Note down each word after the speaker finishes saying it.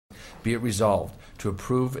Be it resolved to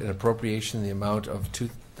approve an appropriation in the amount of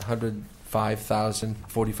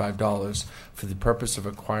 $205,045 for the purpose of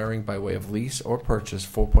acquiring by way of lease or purchase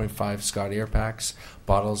 4.5 Scott Air Packs,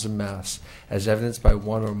 bottles, and masks, as evidenced by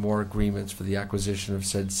one or more agreements for the acquisition of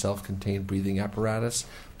said self-contained breathing apparatus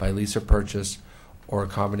by lease or purchase, or a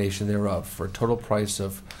combination thereof, for a total price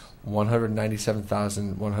of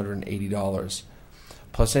 $197,180,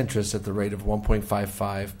 plus interest at the rate of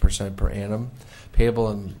 1.55% per annum,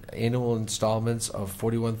 payable in annual installments of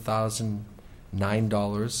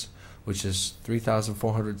 $41,009, which is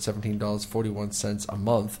 $3,417.41 a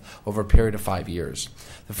month over a period of 5 years.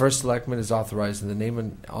 The first selectman is authorized in the name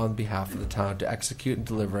and on behalf of the town to execute and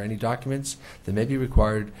deliver any documents that may be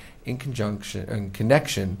required in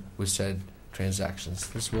connection with said transactions.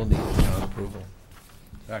 This will need town approval.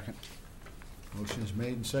 Second. Motion is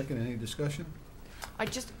made and second. Any discussion?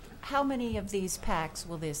 How many of these packs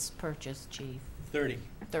will this purchase, Chief? 30.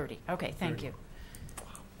 30. Okay, thank 30. you.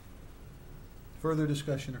 Further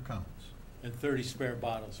discussion or comments? And 30 spare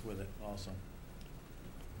bottles with it also.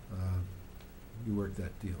 You worked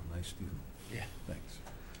that deal. Nice deal. Yeah. Thanks.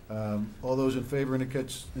 All those in favor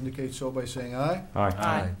indicate so by saying aye.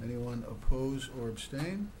 Aye. Anyone oppose or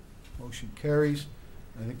abstain? Motion carries.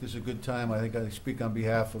 I think this is a good time. I think I speak on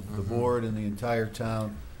behalf of the board and the entire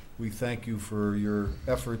town. We thank you for your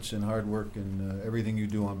efforts and hard work and everything you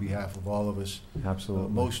do on behalf of all of us. Absolutely.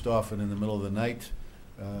 Most often in the middle of the night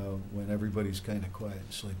when everybody's kind of quiet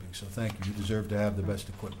and sleeping. So thank you. You deserve to have the best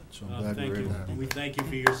equipment. So I'm glad Thank we're you. able to do We that. thank you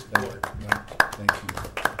for your support. Thank you.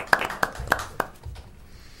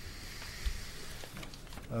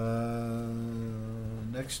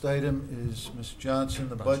 Next item is Ms. Johnson,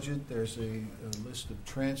 the budget. There's a list of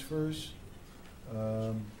transfers.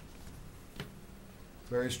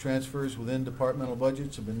 Various transfers within departmental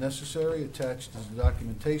budgets have been necessary. Attached is the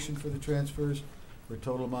documentation for the transfers for a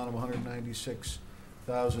total amount of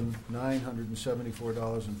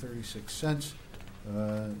 $196,974.36.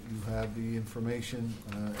 You have the information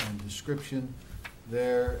and description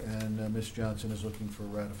there, and Ms. Johnson is looking for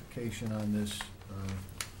ratification on this,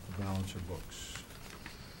 the balance of books.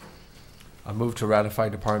 I move to ratify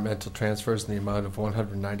departmental transfers in the amount of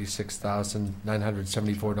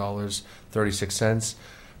 $196,974.36,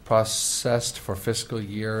 processed for fiscal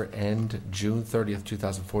year end June 30th,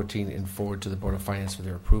 2014, and forward to the Board of Finance for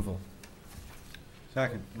their approval.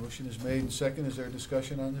 Second. Motion is made and second. Is there a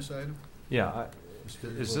discussion on this item? Yeah.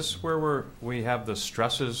 Is this where we have the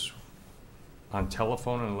stresses on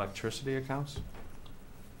telephone and electricity accounts?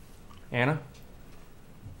 Anna?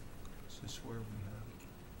 Is this where we have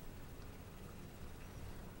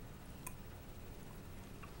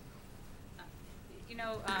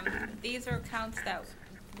these are accounts that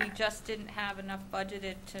we just didn't have enough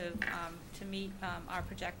budgeted to meet our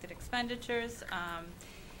projected expenditures,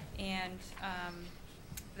 and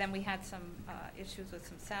then we had some issues with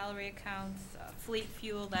some salary accounts, fleet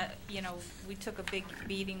fuel that we took a big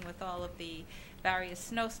beating with all of the various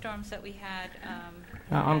snowstorms that we had.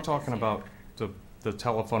 I'm talking about the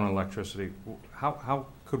telephone and electricity. How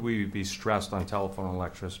could we be stressed on telephone and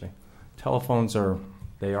electricity? Telephones are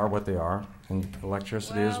what they are, and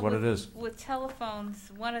electricity is what it is. With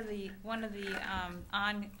telephones, one of the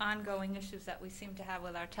ongoing issues that we seem to have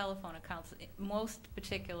with our telephone accounts, most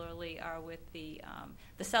particularly, are with the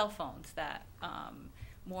cell phones that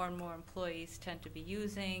more and more employees tend to be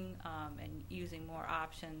using and using more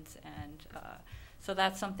options, and so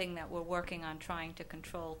that's something that we're working on trying to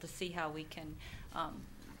control to see how we can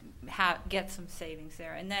get some savings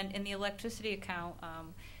there. And then in the electricity account,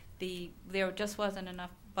 there just wasn't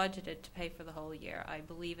enough budgeted to pay for the whole year. I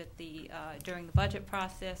believe during the budget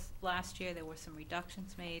process last year there were some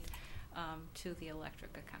reductions made to the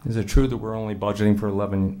electric account. Is it true that we're only budgeting for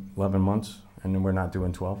 11 months and then we're not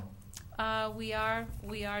doing 12? We are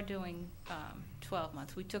doing 12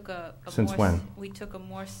 months. We took Since when? We took a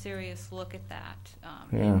more serious look at that.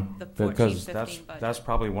 Yeah, in the 14-15 budget. That's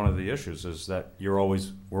probably one of the issues, is that we're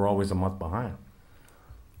always a month behind.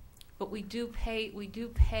 But we do pay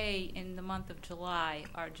in the month of July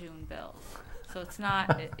our June bills. So it's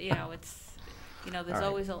not, there's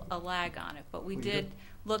always a lag on it. But we did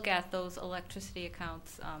look at those electricity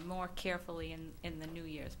accounts more carefully in the New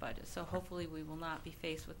Year's budget. So hopefully we will not be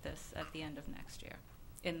faced with this at the end of next year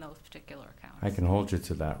in those particular accounts. I can hold you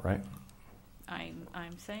to that, right? I'm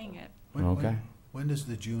saying it. Okay. When does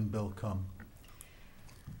the June bill come?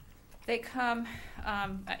 They come,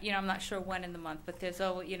 I'm not sure when in the month, but there's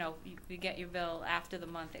always, you get your bill after the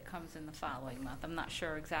month, it comes in the following month. I'm not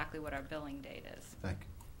sure exactly what our billing date is. Thank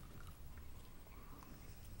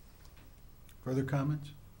you.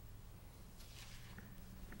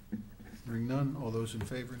 Hearing none, all those in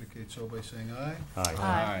favor indicate so by saying aye.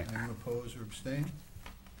 Aye. Anyone oppose or abstain?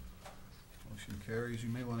 Motion carries. You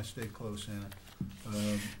may want to stay close, Anna.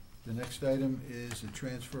 The next item is a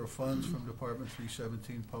transfer of funds from Department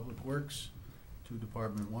 317 Public Works to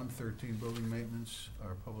Department 113 Building Maintenance.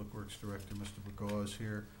 Our Public Works Director, Mr. Burgaw, is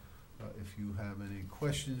here. If you have any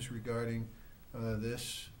questions regarding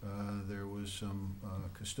this, there was some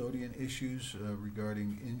custodian issues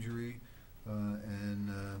regarding injury,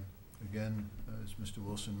 and again, as Mr.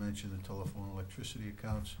 Wilson mentioned, the telephone electricity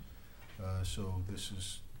accounts. So this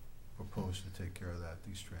is proposed to take care of that,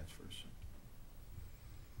 these transfers.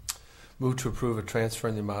 Move to approve a transfer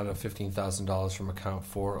in the amount of $15,000 from account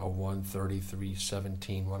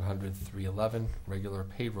 401-3317-100-311, regular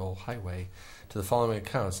payroll highway, to the following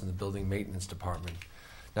accounts in the Building Maintenance Department.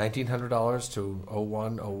 $1,900 to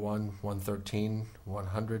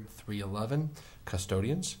 01-01-113-100-311,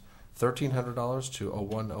 custodians. $1,300 to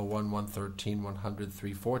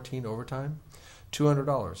 01-01-113-100-314, overtime.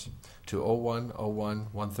 $200 to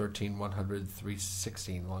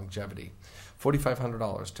 01-01-113-100-316, longevity.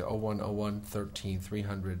 $4,500 to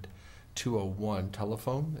 01-01-13-300-201,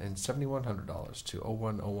 telephone, and $7,100 to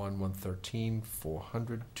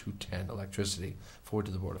 01-01-113-400-210, electricity. Forward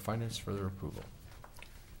to the Board of Finance for their approval.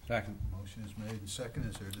 Second. Motion is made and second.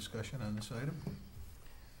 Is there a discussion on this item?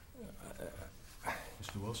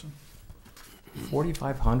 Mr. Wilson?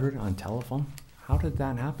 4,500 on telephone? How did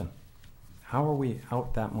that happen? How are we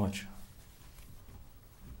out that much?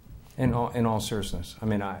 In all seriousness, I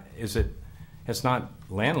mean, it's not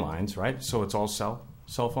landlines, right? So it's all cell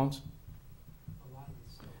phones?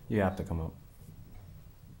 You have to come up.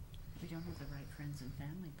 We don't have the right friends and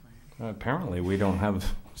family plan. Apparently, we don't have,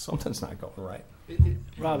 something's not going right.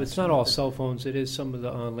 Rob, it's not all cell phones. It is some of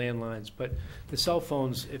the landlines. But the cell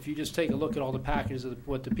phones, if you just take a look at all the packages of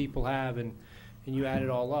what the people have and you add it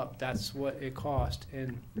all up, that's what it cost.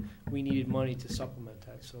 And we needed money to supplement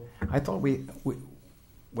that. So I thought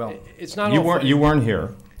well, it's not. You weren't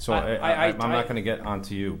here, so I'm not going to get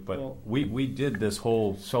onto you. But well, we did this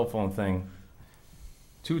whole cell phone thing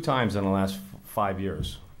 2 times in the last 5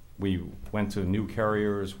 years. We went to new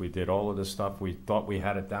carriers. We did all of this stuff. We thought we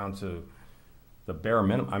had it down to the bare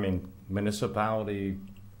minimum. I mean, municipality,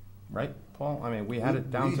 right, Paul? I mean, we had it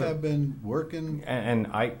down to. We have been working. And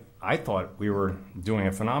I thought we were doing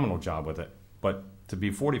a phenomenal job with it, but to be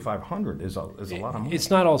 4,500 is a lot of money. It's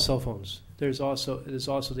not all cell phones. There's also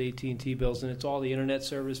the AT&T bills, and it's all the internet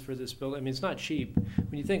service for this building. I mean, it's not cheap.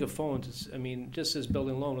 When you think of phones, just this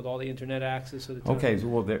building alone with all the internet access to the town. Okay,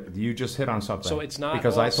 well, you just hit on something. So it's not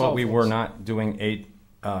because all I thought we cell were phones. not doing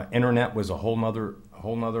internet was a whole nother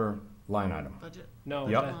line item. Budget? No.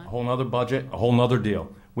 Yep, that- whole nother budget, a whole nother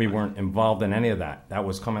deal. We weren't involved in any of that. That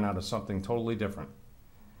was coming out of something totally different,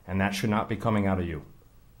 and that should not be coming out of you.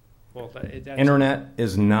 Well, that's, Internet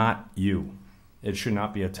is not you. It should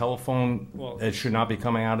not be a telephone. Well, It should not be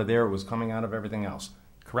coming out of there. It was coming out of everything else.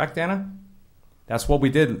 Correct, Anna? That's what we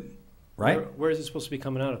did, right? Where is it supposed to be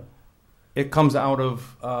coming out of? It comes out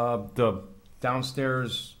of the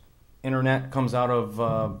downstairs internet, comes out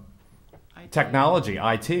of technology,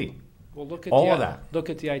 IT. Well, look at All of that. Look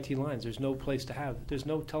at the IT lines. There's no place to have. There's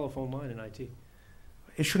no telephone line in IT.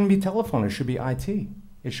 It shouldn't be telephone. It should be IT.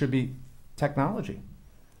 It should be technology.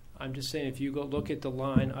 I'm just saying, if you go look at the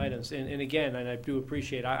line items, and again, and I do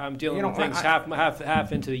appreciate, I'm dealing with things I-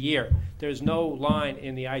 half into the year. There's no line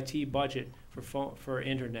in the IT budget for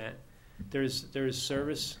internet. There's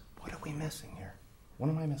service. What are we missing here? What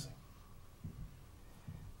am I missing?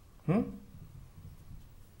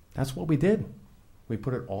 That's what we did. We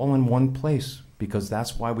put it all in one place because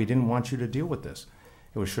that's why we didn't want you to deal with this.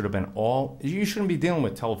 Should have been all. You shouldn't be dealing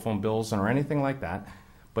with telephone bills or anything like that,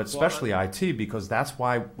 but especially IT because that's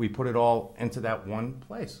why we put it all into that one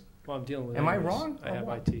place. Well, I'm dealing with. Am I anyways. wrong? I Or have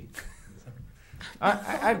what? IT.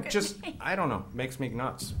 I don't know. Makes me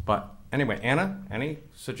nuts. But anyway, Anna, any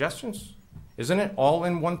suggestions? Isn't it all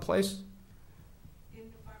in one place? In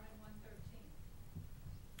Department 113.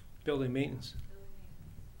 Building maintenance.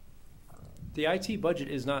 The IT budget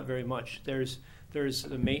is not very much. There's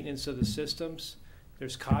the maintenance of the systems.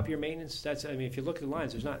 There's copier maintenance. If you look at the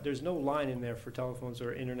lines, there's no line in there for telephones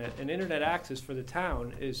or internet. And internet access for the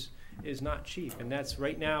town is not cheap. And that's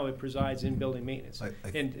right now it presides in building maintenance.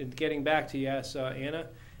 And getting back to Anna,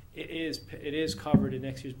 it is covered in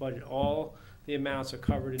next year's budget. All the amounts are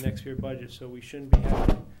covered in next year's budget, so we shouldn't be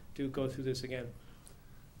having to go through this again.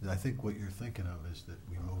 I think what you're thinking of is that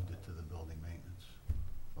we moved it to the building maintenance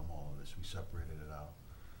from all of this. We separated it out.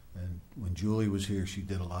 And when Julie was here, she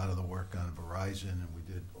did a lot of the work on Verizon, and we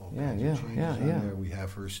did all Yeah, kinds yeah, of changes yeah, on yeah. there. We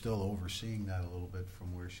have her still overseeing that a little bit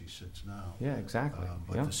from where she sits now. Yeah, exactly.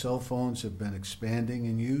 But Yeah. the cell phones have been expanding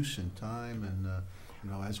in use and time, and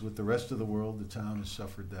as with the rest of the world, the town has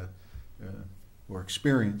suffered that, or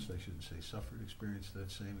experienced, I shouldn't say suffered, experienced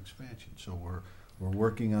that same expansion. So we're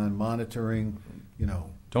working on monitoring,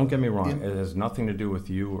 Don't get me wrong, In- it has nothing to do with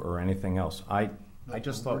you or anything else. I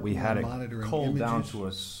just we're thought we working had on it monitoring culled down images. to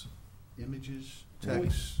us. images,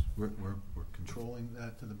 texts. We're controlling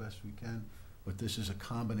that to the best we can, but this is a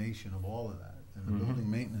combination of all of that. And the Mhm.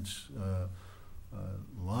 building maintenance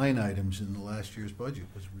line items in the last year's budget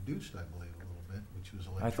was reduced, I believe, a little bit, which was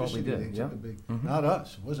I thought we electricity. did, They took yeah. a big, Mhm. not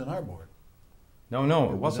us, it wasn't our board.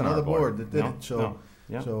 No, it wasn't our another board that did No, it. So, no,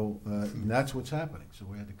 yeah. and that's what's happening. So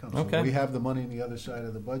we had to come. Okay. So we have the money on the other side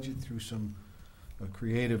of the budget through some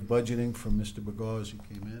creative budgeting from Mr. Bagoz, who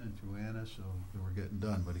came in, and through Anna, so we're getting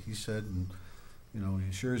done. But he said, and he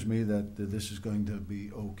assures me that this is going to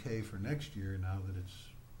be okay for next year now that it's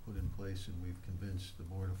put in place, and we've convinced the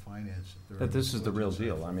Board of Finance That this is the real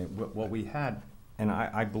deal. I mean, what we had, and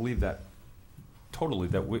I believe that totally,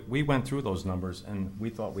 that we went through those numbers and we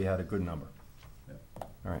thought we had a good number. Yeah.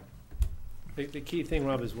 All right. The key thing,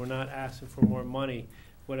 Rob, is we're not asking for more money.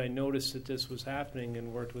 When I noticed that this was happening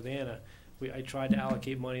and worked with Anna, I tried to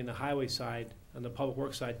allocate money in the highway side, on the public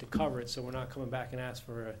works side, to cover it, so we're not coming back and ask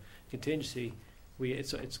for a contingency.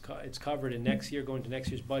 It's covered, and next year, going to next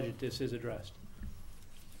year's budget, this is addressed.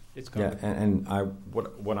 It's Yeah, covered. and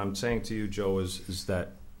what I'm saying to you, Joe, is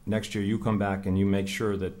that next year you come back and you make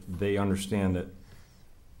sure that they understand that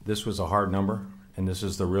this was a hard number and this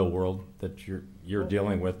is the real world that you're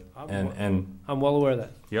dealing with. And I'm well aware of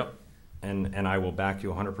that. yep, and I will back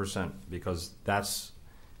you 100% because that's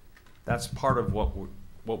part of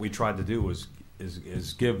what we tried to do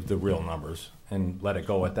is give the real numbers and let it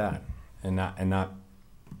go at that, and not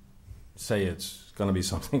say it's going to be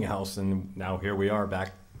something else. And now here we are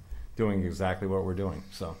back doing exactly what we're doing.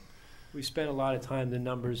 So We spent a lot of time, the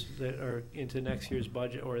numbers that are into next year's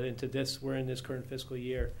budget, or into this, we're in this current fiscal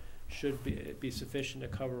year, should be sufficient to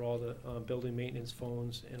cover all the building maintenance,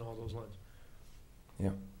 phones, and all those lines.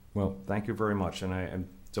 yeah, well, thank you very much, and I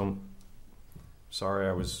don't. Sorry,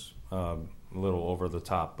 I was a little over the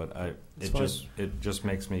top, but it just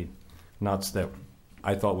makes me nuts that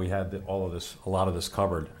I thought we had a lot of this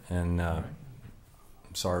covered, and I'm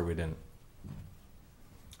sorry we didn't.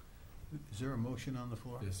 Is there a motion on the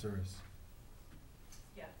floor? Yes, there is.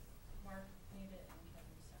 Yes, Mark made it and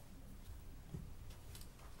Kevin seconded.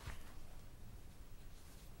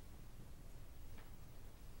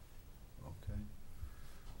 Okay.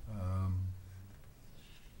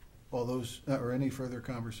 All those, or any further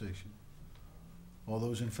conversation? All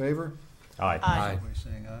those in favor? Aye. Aye. By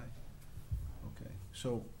saying aye? Okay.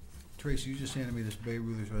 So, Tracy, you just handed me this Bay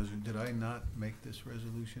Ruthers resolution. Did I not make this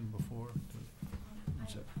resolution before? I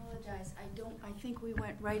apologize. I think we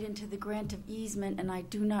went right into the grant of easement, and I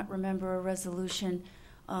do not remember a resolution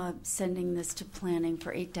sending this to planning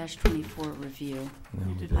for 8-24 review.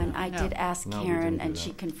 No, And I did ask No, we Karen, didn't do and that.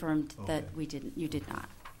 she confirmed that Okay. you did not.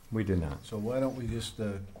 we did not. So why don't we just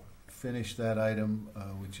finish that item,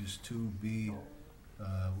 which is 2B,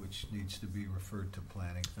 which needs to be referred to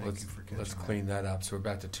planning. Thank you for catching that. Let's clean that up. So we're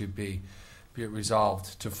back to 2B. Be it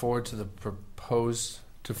resolved to forward the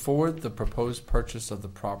proposed purchase of the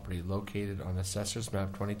property located on Assessor's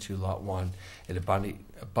Map 22, Lot 1, at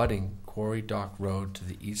abutting Quarry Dock Road to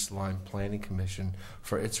the East Lyme Planning Commission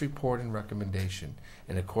for its report and recommendation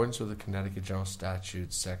in accordance with the Connecticut General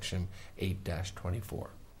Statutes, Section 8-24.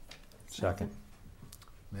 Second.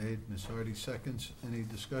 Made, Ms. Hardy seconds. Any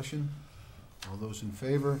discussion? All those in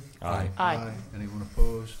favor? Aye. Aye. Anyone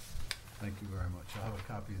opposed? Thank you very much. I'll have a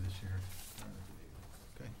copy of this here.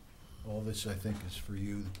 Okay. All this, I think, is for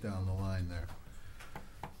you down the line there.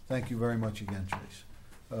 Thank you very much again,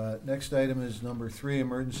 Trace. Next item is number 3,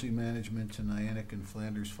 emergency management to Nyack and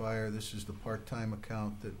Flanders Fire. This is the part-time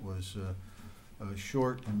account that was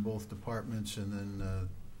short in both departments, and then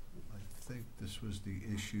I think this was the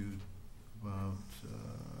issue about,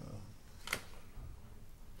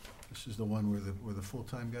 this is the one where the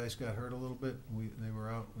full-time guys got hurt a little bit. They were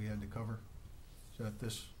out, we had to cover. Is that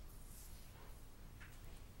this?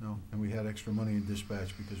 No, and we had extra money in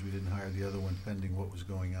dispatch because we didn't hire the other one pending what was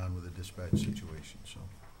going on with the dispatch situation, so.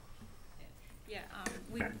 Yeah,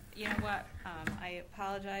 you know what, I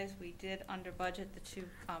apologize, we did under budget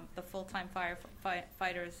the full-time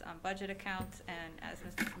firefighters budget accounts, and as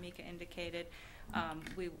Mr. Kamika indicated,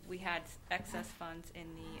 we had excess funds in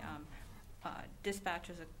the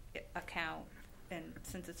dispatcher's account and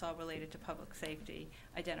since it's all related to public safety,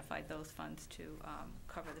 identified those funds to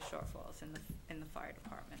cover the shortfalls in the fire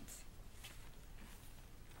departments.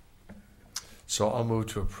 So I'll move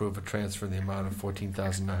to approve a transfer in the amount of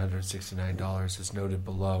 $14,969 as noted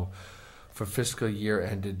below for fiscal year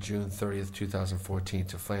ended June 30th, 2014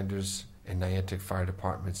 to Flanders and Niantic Fire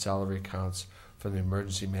Department salary accounts from the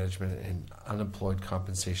emergency management and unemployed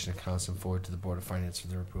compensation accounts and forward to the Board of Finance for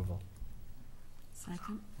their approval.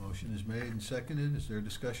 Second. Motion is made and seconded. Is there a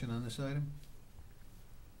discussion on this item?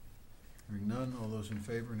 Hearing none, all those in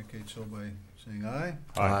favor indicate so by saying aye.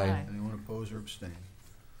 Aye. Anyone oppose or abstain?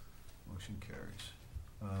 Motion carries.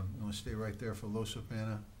 You want to stay right there for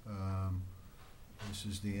Losapana. This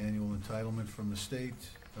is the annual entitlement from the state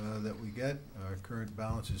that we get. Our current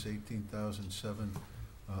balance is $18,708,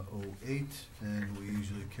 and we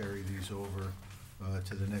usually carry these over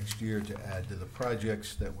to the next year to add to the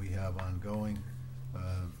projects that we have ongoing.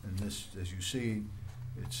 And this, as you see,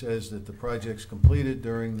 it says that the projects completed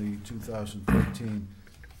during the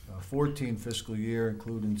 2013-14 fiscal year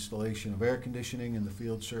include installation of air conditioning in the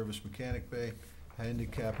field service mechanic bay,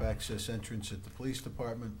 handicap access entrance at the police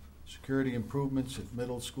department, security improvements at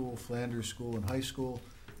middle school, Flanders School, and high school,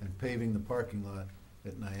 and paving the parking lot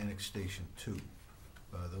at Niantic Station 2.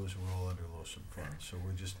 Those were all under LOSIP funds. So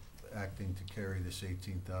we're just acting to carry this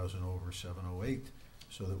 $18,000 over 708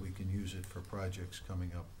 so that we can use it for projects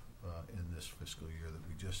coming up in this fiscal year that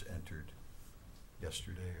we just entered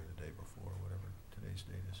yesterday or the day before, whatever today's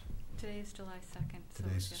date is. Today is July 2nd. So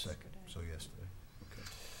Today's the it's second, yesterday. so yesterday. Okay.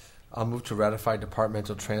 I'll move to ratify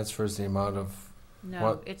departmental transfers the amount of No,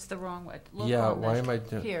 What? it's the wrong way. Look Yeah, on why the- am I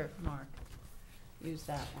doing? Here, Mark. Use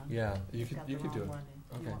that one. Yeah, you You've could got you the could do wrong it. one.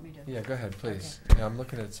 You Okay. want me to? Yeah, go ahead, please. Yeah, I'm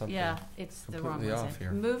looking at something. Yeah, it's the wrong completely one. off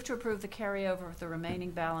here. Move to approve the carryover of the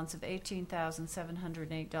remaining balance of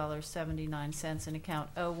 $18,708.79 in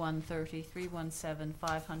account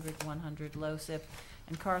 0130-317-500-100 LOSIP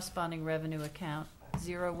and corresponding revenue account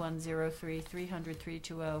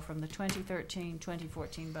 0103-300-320 from the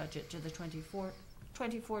 2013-2014 budget to the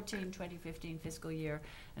 2014-2015 fiscal year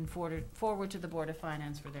and forward to the Board of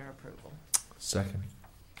Finance for their approval. Second.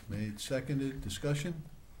 Made, seconded, discussion?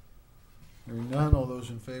 Hearing none, all those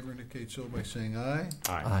in favor indicate so by saying aye.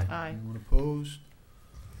 Aye. Aye. Anyone opposed?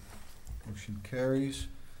 Motion carries.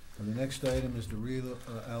 And the next item is the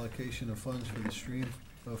reallocation of funds for the stream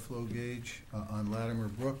flow gauge on Latimer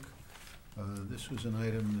Brook. This was an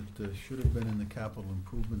item that should have been in the capital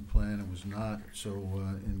improvement plan. It was not. So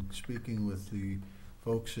in speaking with the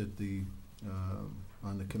folks at the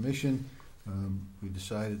on the commission, we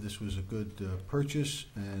decided this was a good purchase,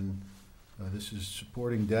 and this is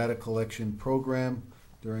supporting data collection program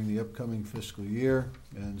during the upcoming fiscal year,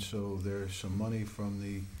 and so there's some money from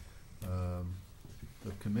the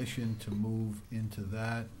commission to move into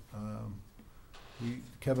that.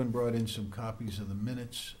 Kevin brought in some copies of the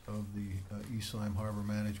minutes of the East Lyme Harbor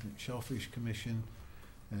Management Shellfish Commission,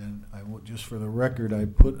 and just for the record, I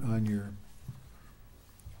put on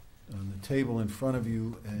the table in front of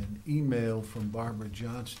you an email from Barbara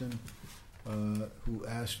Johnston, who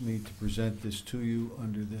asked me to present this to you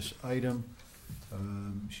under this item.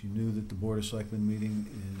 She knew that the Board of Selectmen meeting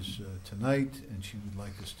is tonight, and she would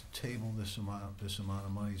like us to table this amount. This amount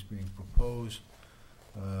of money is being proposed.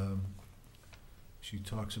 She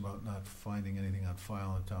talks about not finding anything on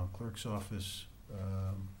file in the town clerk's office.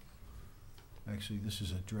 Actually, this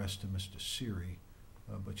is addressed to Mr. Siri,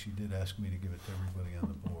 but she did ask me to give it to everybody on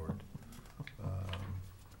the board.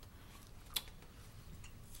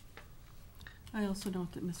 I also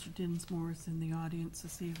note that Mr. Dinsmore is in the audience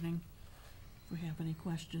this evening. If we have any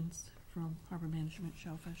questions from Harbor Management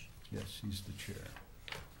Shellfish. Yes, he's the chair.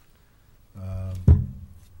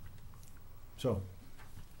 So,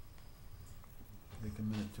 take a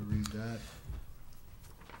minute to read that.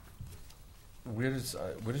 Where does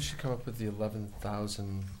she come up with the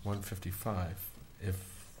 11,155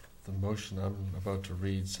 if the motion I'm about to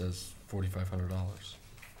read says $4,500?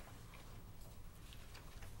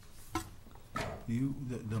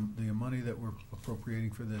 The money that we're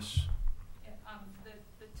appropriating for this,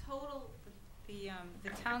 The total, the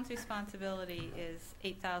town's responsibility is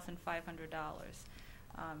 $8,500.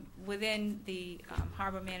 Within the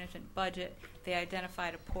harbor management budget, they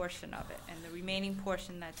identified a portion of it, and the remaining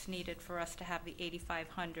portion that's needed for us to have the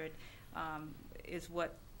 $8,500 is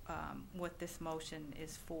what this motion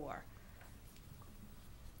is for.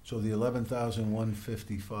 so the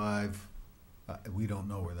 11,155, we don't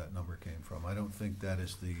know where that number came from. I don't think that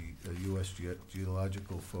is the U.S.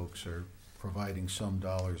 Geological folks are providing some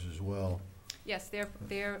dollars as well. Yes,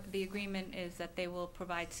 the agreement is that they will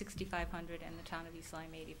provide $6,500 and the town of East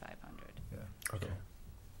Lyme $8,500. Yeah. Okay.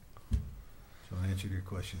 So in answer to your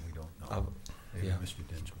question, we don't know. Maybe yeah. Mr.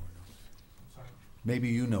 Dinsmore knows. Sorry. Maybe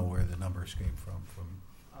you know where the numbers came from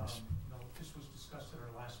this. No, this was discussed at our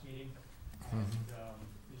last meeting, and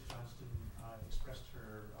Ms. Johnston expressed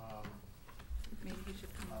her, Maybe you should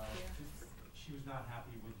come up here. she was not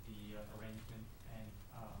happy with the arrangement, and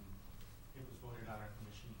it was voted on our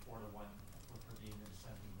commission 4-1 with her being the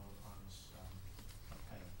dissenting vote on this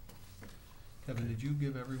item. Kevin, did you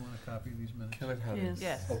give everyone a copy of these minutes? Kevin had Yes.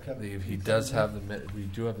 Yes. Oh, Kevin. He does have we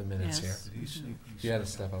do have the minutes Yes. Did he sneak these? here. You had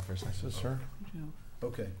to step up for a second, sir. Joe.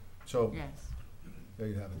 Okay, so Yes. there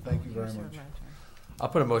you have it. Thank you very Here's her much. letter. I'll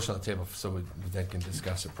put a motion on the table so we then can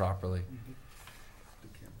discuss it properly.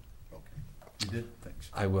 Okay. You did? Thanks.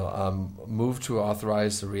 I will move to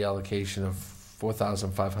authorize the reallocation of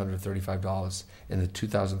 $4,535 in the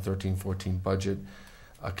 2013-14 budget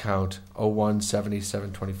account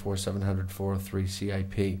 01-7724-700-403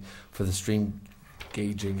 CIP for the stream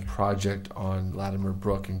gauging project on Latimer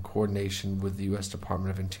Brook in coordination with the U.S.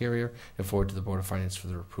 Department of Interior and forward to the Board of Finance for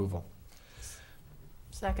their approval.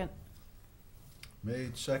 Second.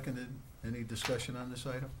 Made, seconded. Any discussion on this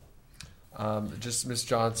item? Just Ms.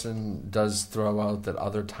 Johnson does throw out that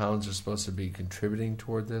other towns are supposed to be contributing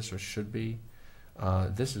toward this or should be.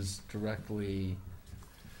 This is directly,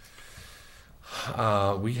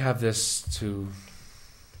 we have this to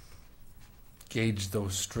gauge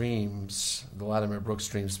those streams, the Latimer Brook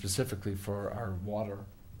stream specifically for our water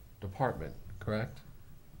department, correct?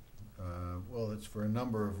 Well, it's for a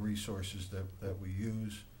number of resources that we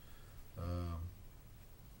use.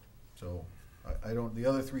 So I don't, the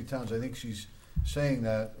other three towns, I think she's saying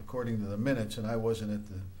that according to the minutes, and I wasn't at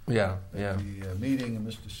the Yeah. the meeting, and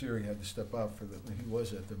Mr. Siri had to step out for he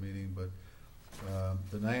was at the meeting, but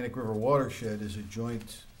the Niantic River Watershed is a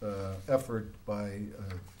joint effort by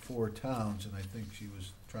 4 towns, and I think she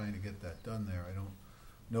was trying to get that done there. I don't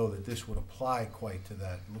know that this would apply quite to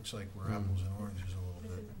that. It looks like we're apples and oranges a little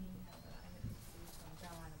bit.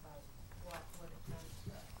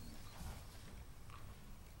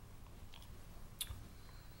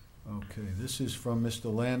 Okay, this is from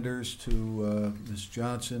Mr. Landers to Ms.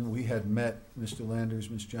 Johnson. We had met, Mr. Landers,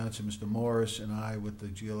 Ms. Johnson, Mr. Morris, and I with the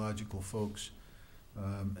geological folks,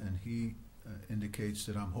 and he indicates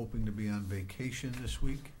that I'm hoping to be on vacation this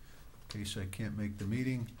week, in case I can't make the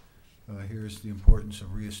meeting. Here's the importance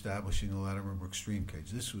of reestablishing the Latimer Brook stream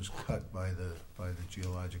gauge. This was cut by the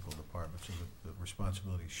geological department, so the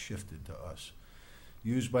responsibility shifted to us.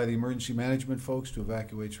 Used by the emergency management folks to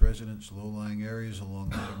evacuate residents low-lying areas along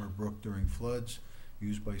Latimer Brook during floods.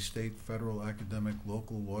 Used by state, federal, academic,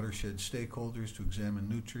 local watershed stakeholders to examine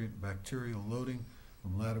nutrient bacterial loading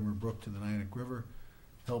from Latimer Brook to the Niantic River.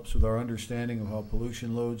 Helps with our understanding of how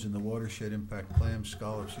pollution loads in the watershed impact clams,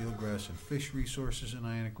 scallops, eelgrass, and fish resources in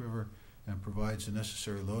Niantic River, and provides the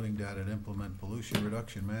necessary loading data to implement pollution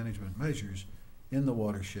reduction management measures in the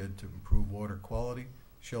watershed to improve water quality,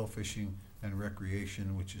 shellfishing, and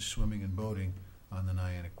recreation, which is swimming and boating on the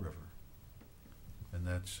Niantic River. And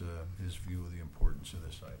that's his view of the importance of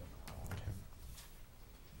this item.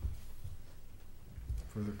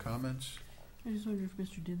 Further comments? I just wonder if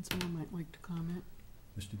Mr. Dinsmore might like to comment.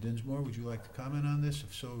 Mr. Dinsmore, would you like to comment on this?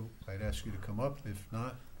 If so, I'd ask you to come up. If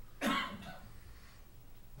not,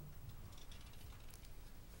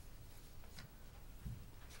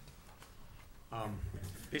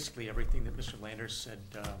 basically everything that Mr. Landers said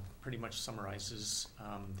pretty much summarizes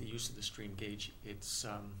the use of the stream gauge. It's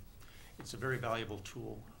a very valuable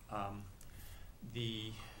tool.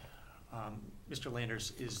 Mr.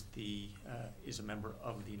 Landers is a member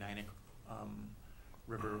of the Niantic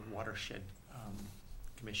River Watershed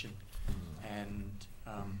Commission, and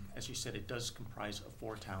as you said, it does comprise of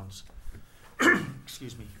 4 towns.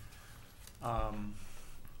 Excuse me.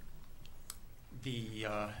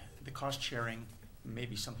 The cost sharing may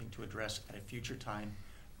be something to address at a future time,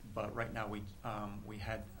 but right now we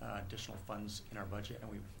had additional funds in our budget,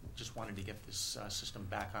 and we just wanted to get this system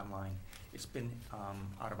back online. It's been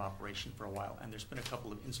out of operation for a while, and there's been a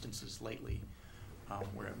couple of instances lately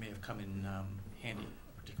where it may have come in handy,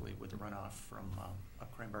 particularly with the runoff from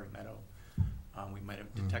up Cranberry Meadow. We might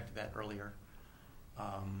have detected that earlier,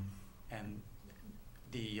 and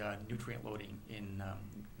the nutrient loading in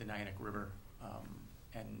the Niantic River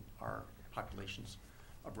and our populations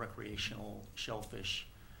of recreational shellfish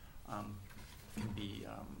can be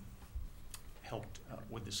helped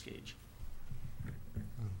with this gauge.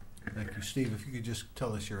 thank you. Steve, if you could just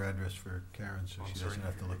tell us your address for Karen so she doesn't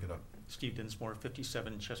have to look it up. Steve Dinsmore,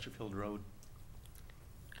 57 Chesterfield Road.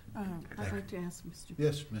 I'd like to ask Mr.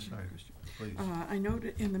 Yes, Ms. Hyders, please. I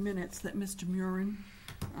noted in the minutes that Mr. Murin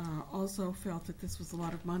also felt that this was a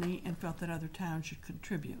lot of money and felt that other towns should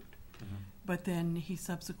contribute. but then he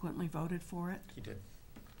subsequently voted for it. He did.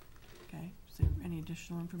 Okay, is there any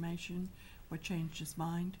additional information? What changed his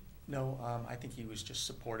mind? No, I think he was just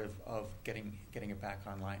supportive of getting it back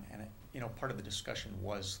online. And, part of the discussion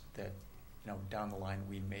was that, down the line,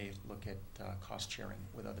 we may look at cost sharing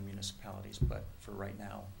with other municipalities. But for right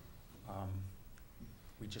now,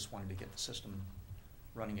 we just wanted to get the system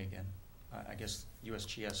running again. I guess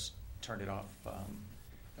USGS turned it off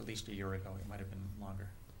at least a year ago. It might have been longer.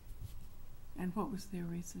 And what was their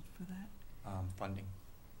reason for that? Funding.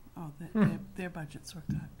 Oh, their budgets were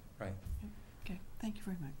cut. Right. Okay, thank you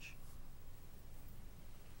very much.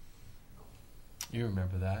 You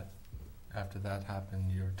remember that? After that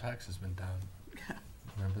happened, your taxes went down.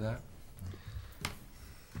 Remember that?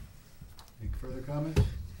 Any further comments?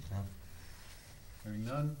 No. Hearing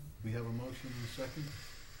none, we have a motion and a second.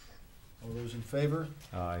 All those in favor?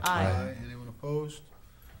 Aye. Aye. Anyone opposed?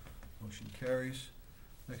 Motion carries.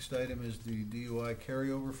 Next item is the DUI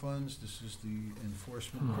carryover funds. This is the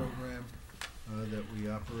enforcement program that we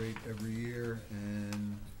operate every year,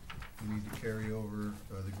 and we need to carry over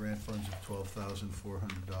the grant funds of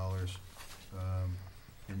 $12,400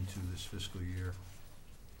 into this fiscal year.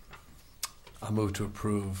 I'll move to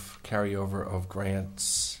approve carryover of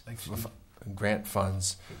grants, Thanks, Steve. grant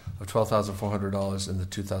funds of $12,400 in the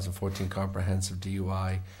 2014 Comprehensive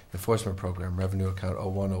DUI Enforcement Program, revenue account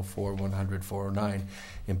 0104-100-409,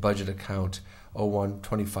 in budget account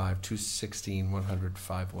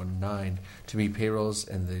 0125-216-100-519, to meet payrolls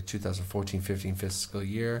in the 2014-15 fiscal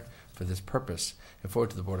year for this purpose, and forward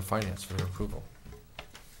to the Board of Finance for their approval.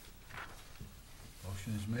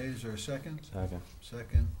 Motion is made. Is there a second? Second.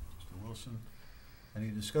 Second. Mr. Wilson. Any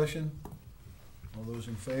discussion? All those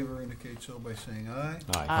in favor indicate so by saying aye.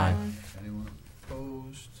 Aye. Anyone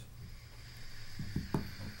opposed?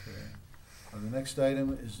 Okay. The next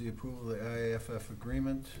item is the approval of the IAFF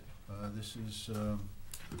agreement. This is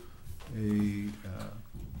a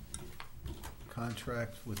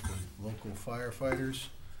contract with the local firefighters,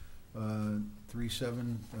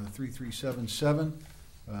 3377.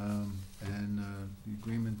 And the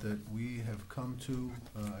agreement that we have come to,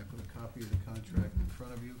 I put a copy of the contract in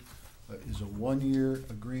front of you, is a one-year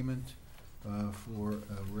agreement for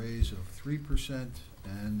a raise of 3%,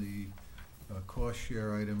 and the cost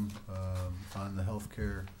share item on the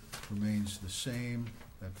healthcare remains the same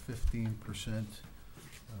at 15%.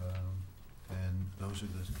 And those are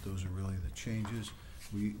really the changes.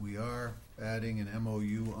 We are adding an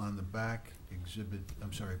MOU on the back,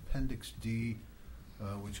 Appendix D,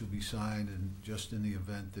 which will be signed, and just in the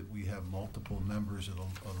event that we have multiple members of the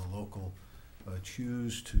local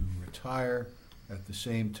choose to retire at the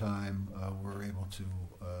same time, we're able to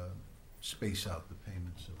space out the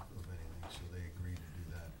payments of anything. So they agreed to do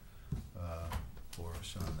that for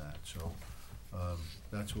us on that. So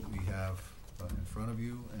that's what we have in front of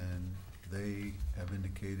you, and they have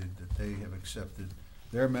indicated that they have accepted,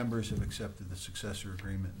 their members have accepted the successor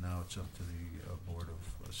agreement. Now it's up to the Board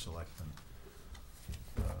of Selectmen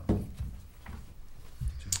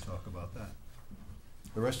to talk about that.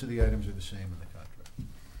 The rest of the items are the same in the contract.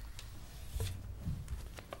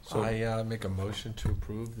 So I make a motion to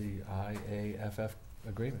approve the IAFF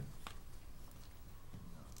agreement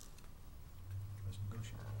As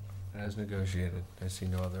negotiated. as negotiated. I see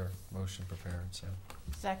no other motion prepared, so.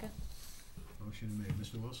 Second? Motion made.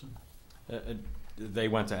 Mr. Wilson? They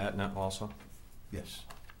went to Aetna also? Yes.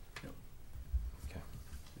 Okay.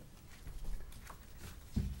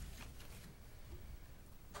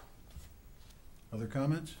 Other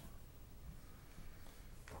comments?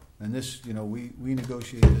 And this, we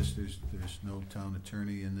negotiated this. There's no town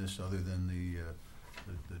attorney in this other than the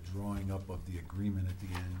drawing up of the agreement at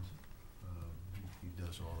the end. He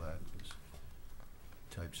does all that because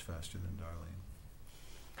he types faster than Darlene.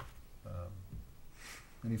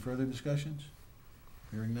 Any further discussions?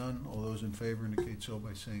 Hearing none. All those in favor indicate so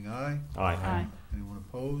by saying aye. Aye. Aye. Anyone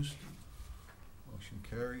opposed? Motion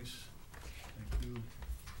carries. Thank you.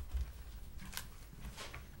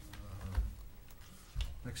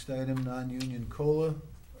 Next item, non-union COLA.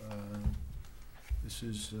 This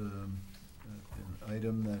is an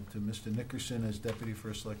item that Mr. Nickerson, as Deputy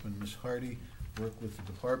First Selectman, Ms. Hardy, worked with the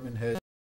department head